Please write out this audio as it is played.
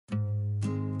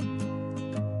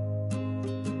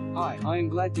Hi, I am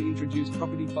glad to introduce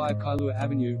Property 5 Kailua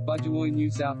Avenue, Budgewoi,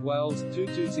 New South Wales,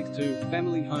 2262,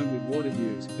 family home with water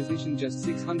views, positioned just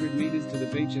 600 metres to the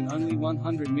beach and only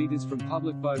 100 metres from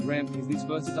public boat ramp. Is this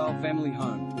versatile family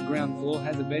home? The ground floor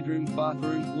has a bedroom,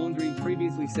 bathroom, laundry,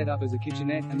 previously set up as a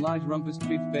kitchenette, and large rumpus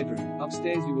 5th bedroom.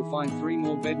 Upstairs you will find 3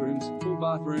 more bedrooms, full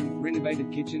bathroom,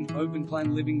 renovated kitchen, open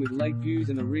plan living with lake views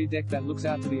and a rear deck that looks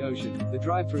out to the ocean. The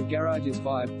drive-through garage is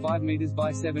 5 metres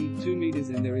by 7, 2 metres,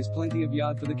 and there is plenty of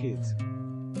yard for the kids.